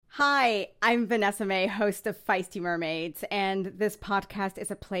Hi, I'm Vanessa May, host of Feisty Mermaids, and this podcast is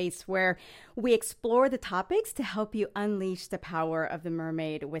a place where we explore the topics to help you unleash the power of the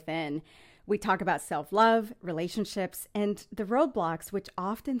mermaid within. We talk about self love, relationships, and the roadblocks which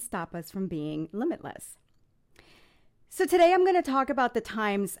often stop us from being limitless. So, today I'm going to talk about the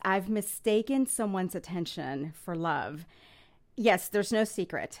times I've mistaken someone's attention for love. Yes, there's no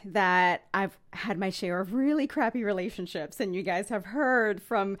secret that I've had my share of really crappy relationships, and you guys have heard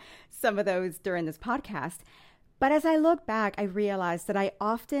from some of those during this podcast. But as I look back, I realized that I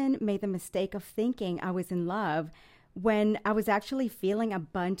often made the mistake of thinking I was in love when I was actually feeling a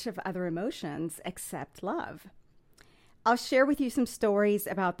bunch of other emotions except love. I'll share with you some stories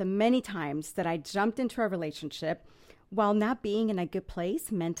about the many times that I jumped into a relationship while not being in a good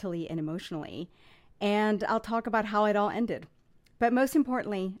place mentally and emotionally. And I'll talk about how it all ended. But most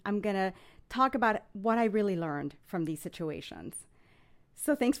importantly, I'm going to talk about what I really learned from these situations.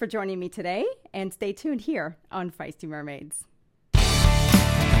 So thanks for joining me today, and stay tuned here on Feisty Mermaids.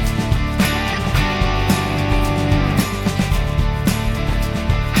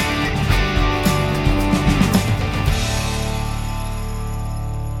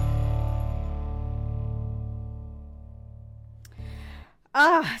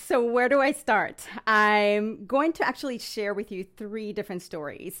 So where do I start? I'm going to actually share with you three different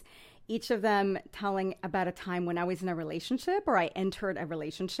stories, each of them telling about a time when I was in a relationship or I entered a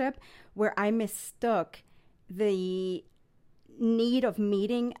relationship where I mistook the need of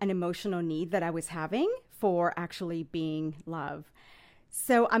meeting an emotional need that I was having for actually being love.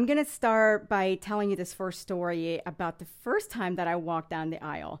 So I'm going to start by telling you this first story about the first time that I walked down the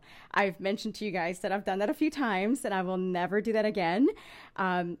aisle. I've mentioned to you guys that I've done that a few times and I will never do that again.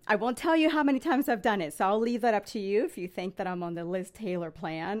 I won't tell you how many times I've done it, so I'll leave that up to you if you think that I'm on the Liz Taylor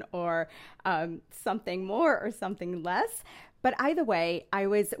plan or something more or something less. But either way, I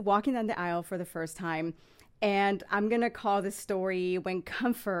was walking down the aisle for the first time, and I'm going to call this story When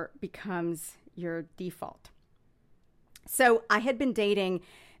Comfort Becomes Your Default. So I had been dating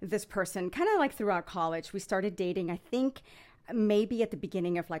this person kind of like throughout college. We started dating, I think, maybe at the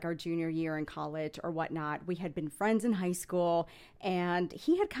beginning of like our junior year in college or whatnot. We had been friends in high school, and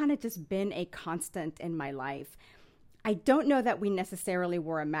he had kind of just been a constant in my life. I don't know that we necessarily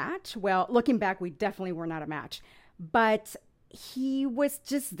were a match. Well, looking back, we definitely were not a match, but he was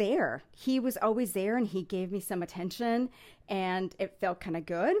just there. He was always there, and he gave me some attention, and it felt kind of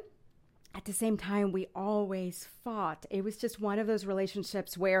good. At the same time, we always fought. It was just one of those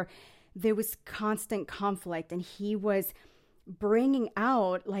relationships where there was constant conflict, and he was bringing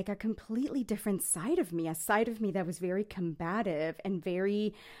out like a completely different side of me, a side of me that was very combative and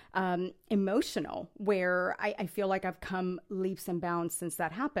very emotional, where I feel like I've come leaps and bounds since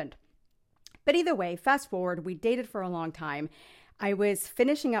that happened. But either way, fast forward, we dated for a long time. I was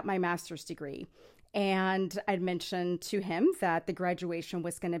finishing up my master's degree, and I'd mentioned to him that the graduation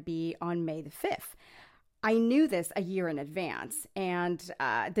was going to be on May the 5th. I knew this a year in advance, and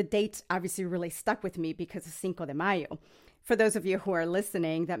the date obviously really stuck with me because of Cinco de Mayo. For those of you who are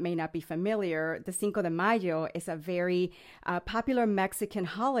listening that may not be familiar, the Cinco de Mayo is a very popular Mexican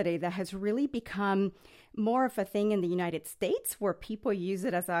holiday that has really become more of a thing in the United States, where people use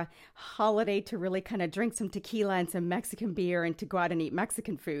it as a holiday to really kind of drink some tequila and some Mexican beer and to go out and eat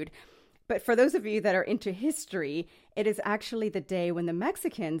Mexican food. But for those of you that are into history, it is actually the day when the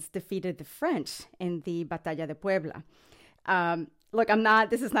Mexicans defeated the French in the Batalla de Puebla. Look,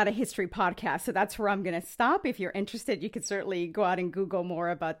 this is not a history podcast, so that's where I'm going to stop. If you're interested, you could certainly go out and Google more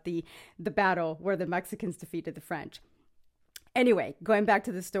about the battle where the Mexicans defeated the French. Anyway, going back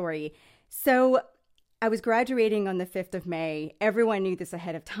to the story. So I was graduating on the 5th of May. Everyone knew this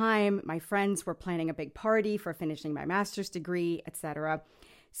ahead of time. My friends were planning a big party for finishing my master's degree, etc.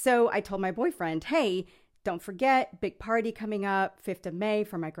 So I told my boyfriend, hey, don't forget, big party coming up, 5th of May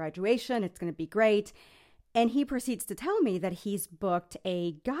for my graduation. It's going to be great. And he proceeds to tell me that he's booked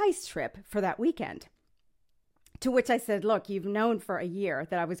a guy's trip for that weekend. To which I said, look, you've known for a year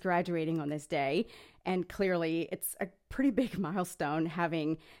that I was graduating on this day. And clearly it's a pretty big milestone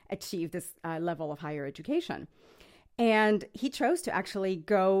having achieved this level of higher education. And he chose to actually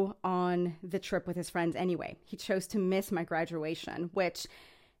go on the trip with his friends anyway. He chose to miss my graduation, which,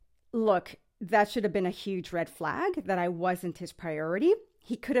 look, that should have been a huge red flag that I wasn't his priority.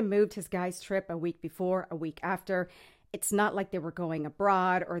 He could have moved his guy's trip a week before, a week after. It's not like they were going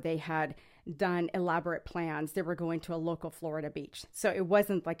abroad or they had done elaborate plans. They were going to a local Florida beach. So it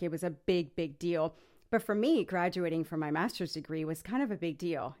wasn't like it was a big, big deal. But for me, graduating from my master's degree was kind of a big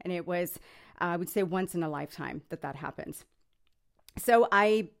deal. And it was, I would say, once in a lifetime that happens. So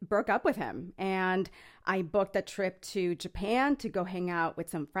I broke up with him and I booked a trip to Japan to go hang out with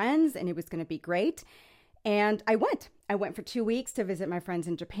some friends, and it was going to be great. And I went. I went for 2 weeks to visit my friends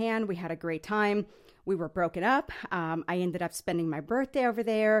in Japan. We had a great time. We were broken up. I ended up spending my birthday over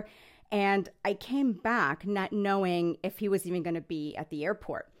there. And I came back not knowing if he was even going to be at the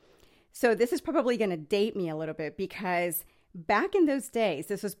airport. So this is probably going to date me a little bit because back in those days,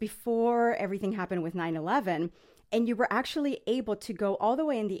 this was before everything happened with 9/11, and you were actually able to go all the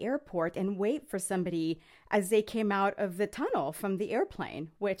way in the airport and wait for somebody as they came out of the tunnel from the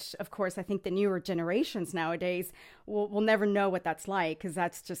airplane, which, of course, I think the newer generations nowadays will never know what that's like because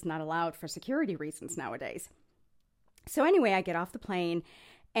that's just not allowed for security reasons nowadays. So anyway, I get off the plane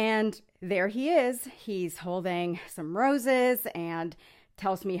and there he is. He's holding some roses and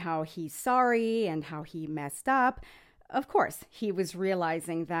tells me how he's sorry and how he messed up. Of course, he was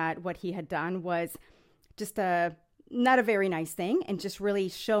realizing that what he had done was just not a very nice thing and just really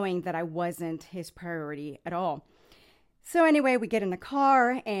showing that I wasn't his priority at all. So anyway, we get in the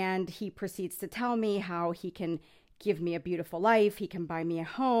car and he proceeds to tell me how he can give me a beautiful life, he can buy me a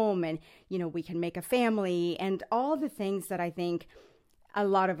home, and we can make a family, and all the things that I think a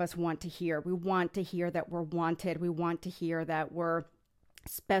lot of us want to hear. We want to hear that we're wanted. We want to hear that we're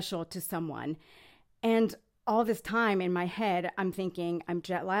special to someone. And all this time in my head, I'm thinking, I'm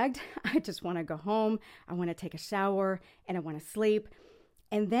jet lagged. I just want to go home. I want to take a shower and I want to sleep.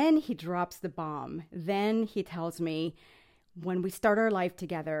 And then he drops the bomb. Then he tells me, when we start our life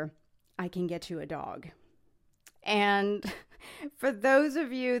together, I can get you a dog. And for those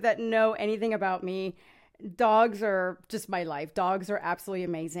of you that know anything about me, dogs are just my life. Dogs are absolutely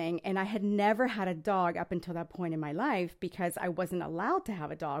amazing. And I had never had a dog up until that point in my life because I wasn't allowed to have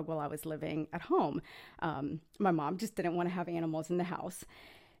a dog while I was living at home. My mom just didn't want to have animals in the house.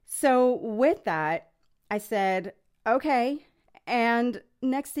 So with that, I said, okay. And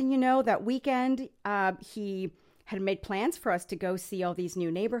next thing you know, that weekend, he had made plans for us to go see all these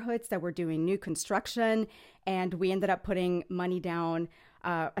new neighborhoods that were doing new construction. And we ended up putting money down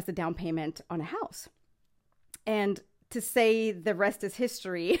as a down payment on a house. And to say the rest is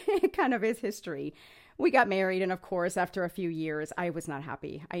history, it kind of is history. We got married, and of course, after a few years, I was not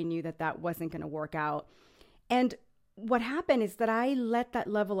happy. I knew that that wasn't going to work out. And what happened is that I let that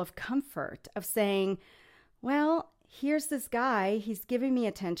level of comfort of saying, well, here's this guy, he's giving me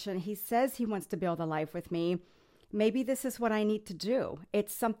attention, he says he wants to build a life with me. Maybe this is what I need to do.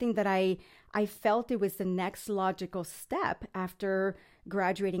 It's something that I felt it was the next logical step after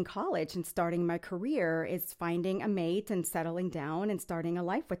graduating college and starting my career, is finding a mate and settling down and starting a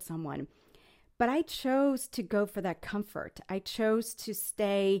life with someone. But I chose to go for that comfort. I chose to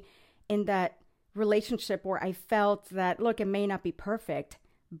stay in that relationship where I felt that, look, it may not be perfect,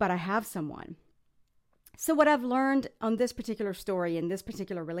 but I have someone. So what I've learned on this particular story, in this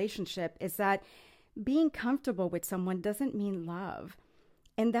particular relationship, is that being comfortable with someone doesn't mean love.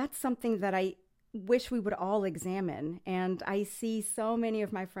 And that's something that I wish we would all examine. And I see so many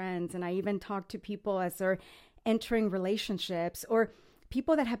of my friends, and I even talk to people as they're entering relationships, or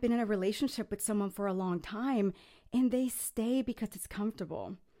people that have been in a relationship with someone for a long time, and they stay because it's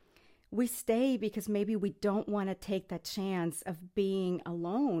comfortable. We stay because maybe we don't want to take that chance of being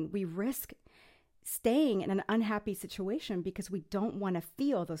alone. We risk staying in an unhappy situation because we don't want to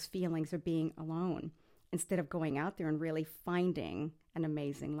feel those feelings of being alone, instead of going out there and really finding an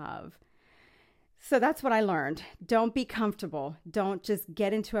amazing love. So that's what I learned. Don't be comfortable. Don't just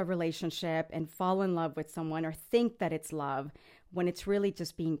get into a relationship and fall in love with someone or think that it's love when it's really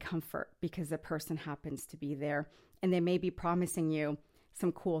just being comfort because the person happens to be there and they may be promising you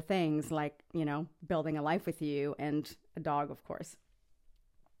some cool things like, building a life with you and a dog, of course.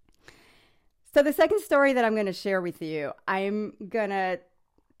 So the second story that I'm going to share with you, I'm going to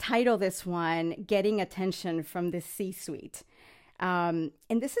title this one, Getting Attention from the C-Suite. And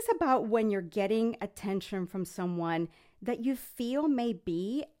this is about when you're getting attention from someone that you feel may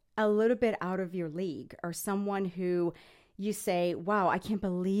be a little bit out of your league, or someone who you say, wow, I can't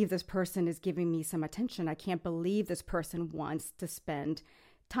believe this person is giving me some attention. I can't believe this person wants to spend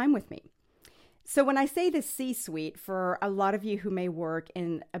time with me. So when I say the C-suite, for a lot of you who may work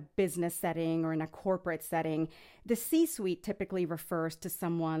in a business setting or in a corporate setting, the C-suite typically refers to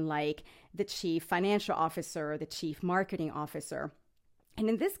someone like the chief financial officer, the chief marketing officer. And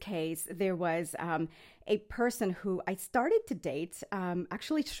in this case, there was a person who I started to date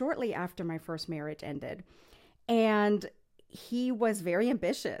actually shortly after my first marriage ended. And he was very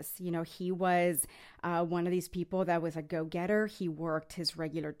ambitious. He was one of these people that was a go-getter. He worked his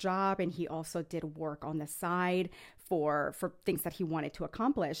regular job and he also did work on the side for things that he wanted to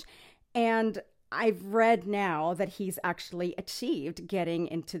accomplish. And I've read now that he's actually achieved getting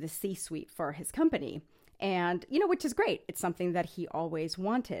into the C-suite for his company. And, which is great. It's something that he always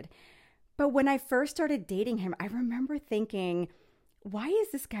wanted. But when I first started dating him, I remember thinking, why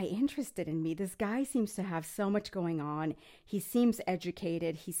is this guy interested in me? This guy seems to have so much going on. He seems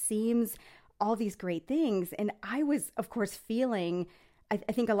educated. He seems all these great things. And I was, of course, feeling, I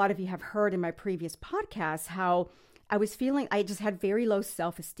think a lot of you have heard in my previous podcasts how I was feeling, I just had very low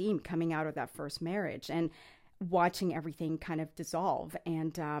self-esteem coming out of that first marriage and watching everything kind of dissolve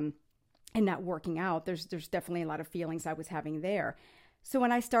and not working out. There's definitely a lot of feelings I was having there. So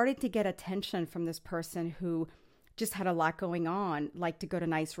when I started to get attention from this person who just had a lot going on, like to go to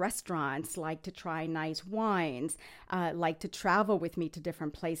nice restaurants, like to try nice wines, like to travel with me to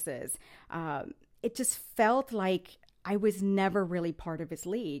different places. It just felt like I was never really part of his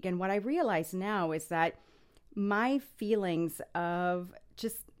league. And what I realize now is that my feelings of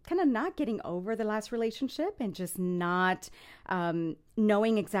just kind of not getting over the last relationship and just not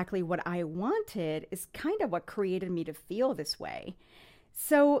knowing exactly what I wanted is kind of what created me to feel this way.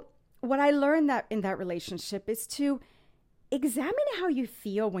 So what I learned that in that relationship is to examine how you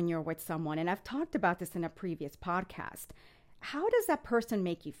feel when you're with someone. And I've talked about this in a previous podcast. How does that person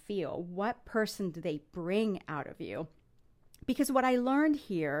make you feel? What person do they bring out of you? Because what I learned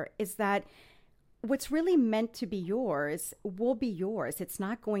here is that what's really meant to be yours will be yours. It's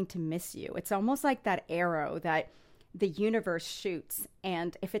not going to miss you. It's almost like that arrow that the universe shoots.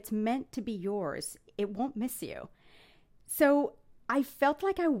 And if it's meant to be yours, it won't miss you. So I felt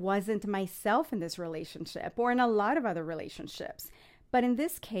like I wasn't myself in this relationship or in a lot of other relationships. But in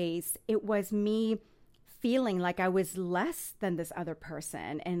this case, it was me feeling like I was less than this other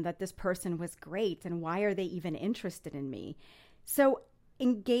person and that this person was great. And why are they even interested in me? So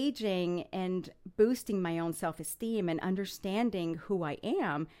engaging and boosting my own self-esteem and understanding who I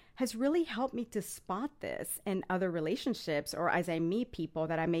am has really helped me to spot this in other relationships or as I meet people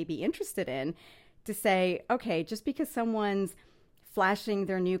that I may be interested in to say, okay, just because someone's flashing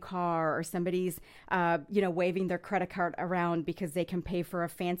their new car or somebody's, waving their credit card around because they can pay for a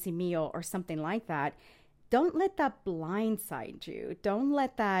fancy meal or something like that, don't let that blindside you. Don't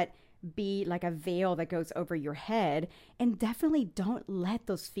let that be like a veil that goes over your head. And definitely don't let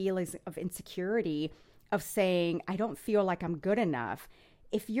those feelings of insecurity of saying, I don't feel like I'm good enough.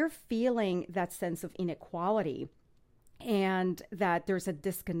 If you're feeling that sense of inequality and that there's a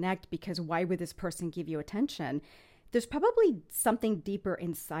disconnect because why would this person give you attention? There's probably something deeper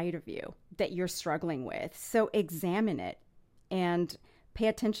inside of you that you're struggling with. So examine it and pay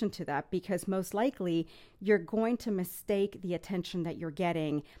attention to that because most likely you're going to mistake the attention that you're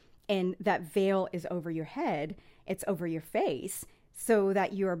getting and that veil is over your head, it's over your face, so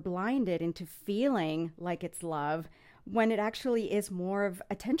that you're blinded into feeling like it's love when it actually is more of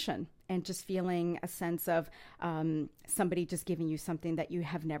attention and just feeling a sense of somebody just giving you something that you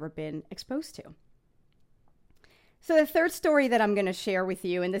have never been exposed to. So the third story that I'm going to share with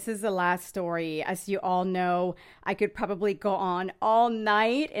you, and this is the last story, as you all know, I could probably go on all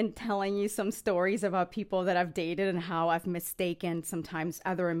night in telling you some stories about people that I've dated and how I've mistaken sometimes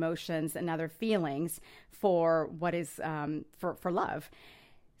other emotions and other feelings for what is for love.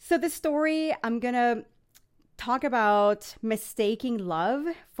 So the story, I'm going to talk about mistaking love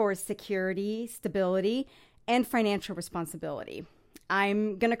for security, stability, and financial responsibility.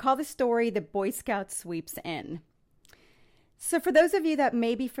 I'm going to call the story The Boy Scout Sweeps In. So for those of you that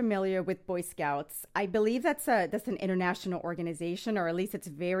may be familiar with Boy Scouts, I believe that's an international organization, or at least it's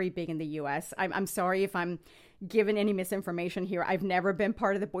very big in the U.S. I'm sorry if I'm giving any misinformation here. I've never been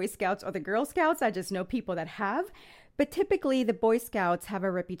part of the Boy Scouts or the Girl Scouts. I just know people that have. But typically, the Boy Scouts have a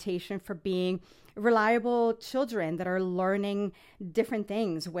reputation for being reliable children that are learning different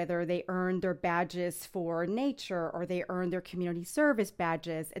things, whether they earn their badges for nature or they earn their community service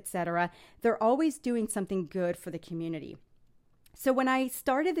badges, etc. They're always doing something good for the community. So when I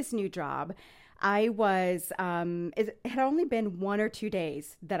started this new job, I was, it had only been 1 or 2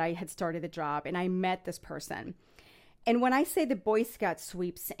 days that I had started the job, and I met this person. And when I say the Boy Scout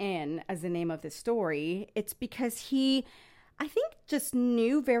sweeps in as the name of the story, it's because he, I think, just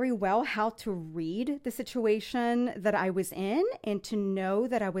knew very well how to read the situation that I was in and to know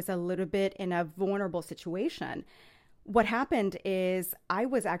that I was a little bit in a vulnerable situation. What happened is I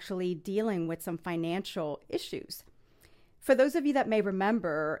was actually dealing with some financial issues. For those of you that may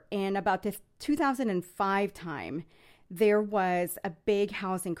remember, in about the 2005 time, there was a big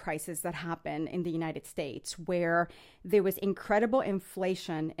housing crisis that happened in the United States where there was incredible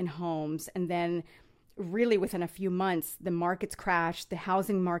inflation in homes. And then really within a few months, the markets crashed, the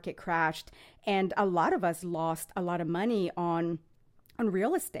housing market crashed, and a lot of us lost a lot of money on on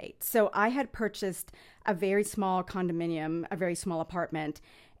real estate. So I had purchased a very small condominium, a very small apartment,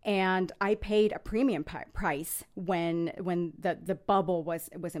 and I paid a premium price when the bubble was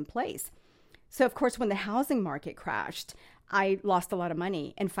in place. So of course, when the housing market crashed, I lost a lot of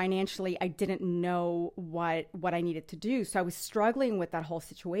money, and financially, I didn't know what I needed to do. So I was struggling with that whole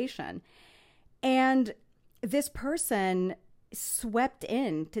situation. And this person swept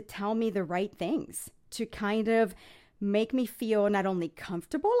in to tell me the right things, to kind of make me feel not only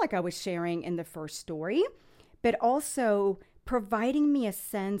comfortable, like I was sharing in the first story, but also providing me a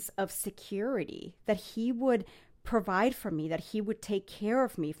sense of security that he would provide for me, that he would take care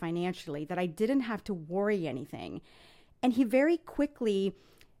of me financially, that I didn't have to worry anything. And he very quickly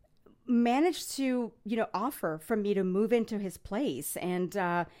managed to, offer for me to move into his place, and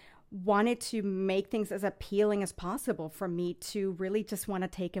wanted to make things as appealing as possible for me to really just want to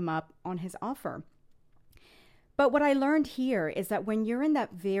take him up on his offer. But what I learned here is that when you're in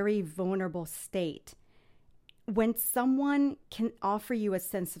that very vulnerable state, when someone can offer you a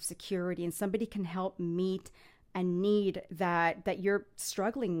sense of security and somebody can help meet a need that you're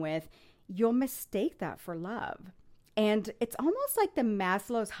struggling with, you'll mistake that for love. And it's almost like the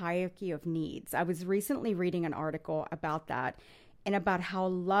Maslow's hierarchy of needs. I was recently reading an article about that and about how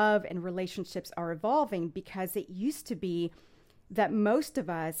love and relationships are evolving, because it used to be that most of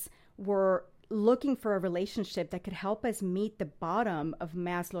us were looking for a relationship that could help us meet the bottom of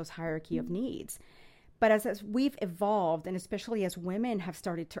Maslow's hierarchy of needs. But as we've evolved, and especially as women have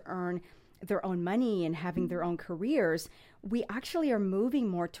started to earn their own money and having their own careers, we actually are moving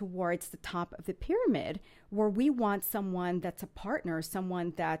more towards the top of the pyramid, where we want someone that's a partner,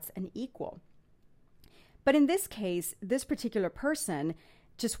 someone that's an equal. But in this case, this particular person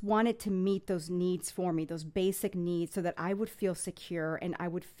just wanted to meet those needs for me, those basic needs, so that I would feel secure and I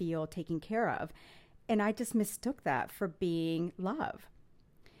would feel taken care of. And I just mistook that for being love.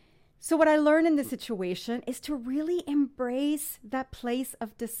 So what I learned in this situation is to really embrace that place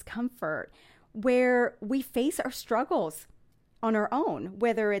of discomfort where we face our struggles on our own,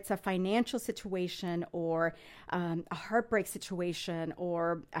 whether it's a financial situation or a heartbreak situation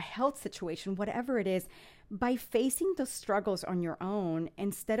or a health situation, whatever it is. By facing those struggles on your own,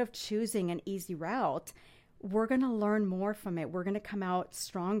 instead of choosing an easy route, we're going to learn more from it. We're going to come out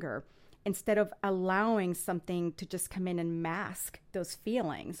stronger, instead of allowing something to just come in and mask those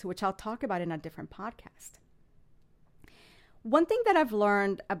feelings, which I'll talk about in a different podcast. One thing that I've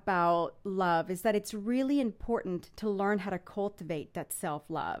learned about love is that it's really important to learn how to cultivate that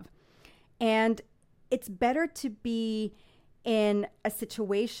self-love. And it's better to be in a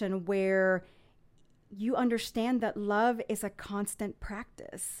situation where you understand that love is a constant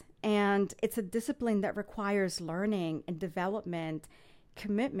practice, and it's a discipline that requires learning and development,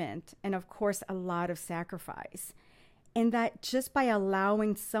 commitment, and of course, a lot of sacrifice. And that just by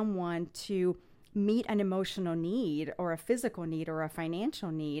allowing someone to meet an emotional need or a physical need or a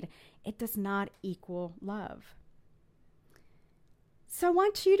financial need, it does not equal love. So I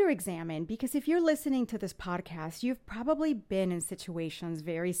want you to examine, because if you're listening to this podcast, you've probably been in situations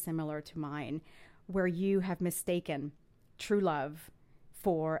very similar to mine where you have mistaken true love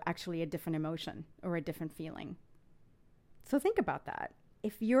for actually a different emotion or a different feeling. So think about that.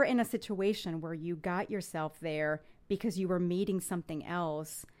 If you're in a situation where you got yourself there because you were meeting something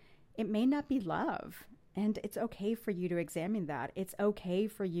else, it may not be love. And it's okay for you to examine that. It's okay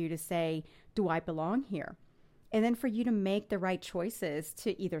for you to say, do I belong here? And then for you to make the right choices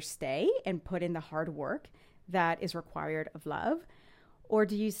to either stay and put in the hard work that is required of love, or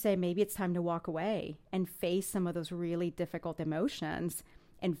do you say maybe it's time to walk away and face some of those really difficult emotions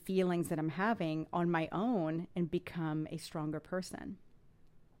and feelings that I'm having on my own and become a stronger person?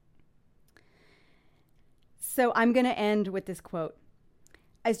 So I'm going to end with this quote.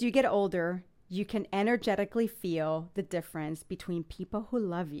 As you get older, you can energetically feel the difference between people who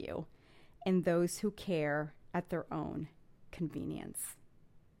love you and those who care at their own convenience.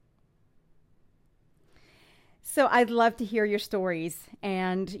 So I'd love to hear your stories,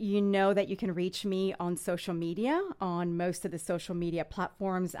 and you know that you can reach me on social media, on most of the social media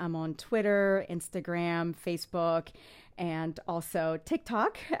platforms. I'm on Twitter, Instagram, Facebook, and also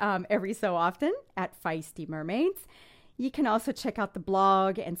TikTok every so often at Feisty Mermaids. You can also check out the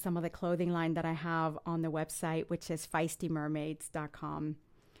blog and some of the clothing line that I have on the website, which is feistymermaids.com.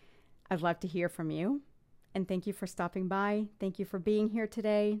 I'd love to hear from you, and thank you for stopping by. Thank you for being here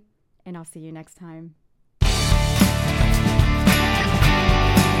today, and I'll see you next time.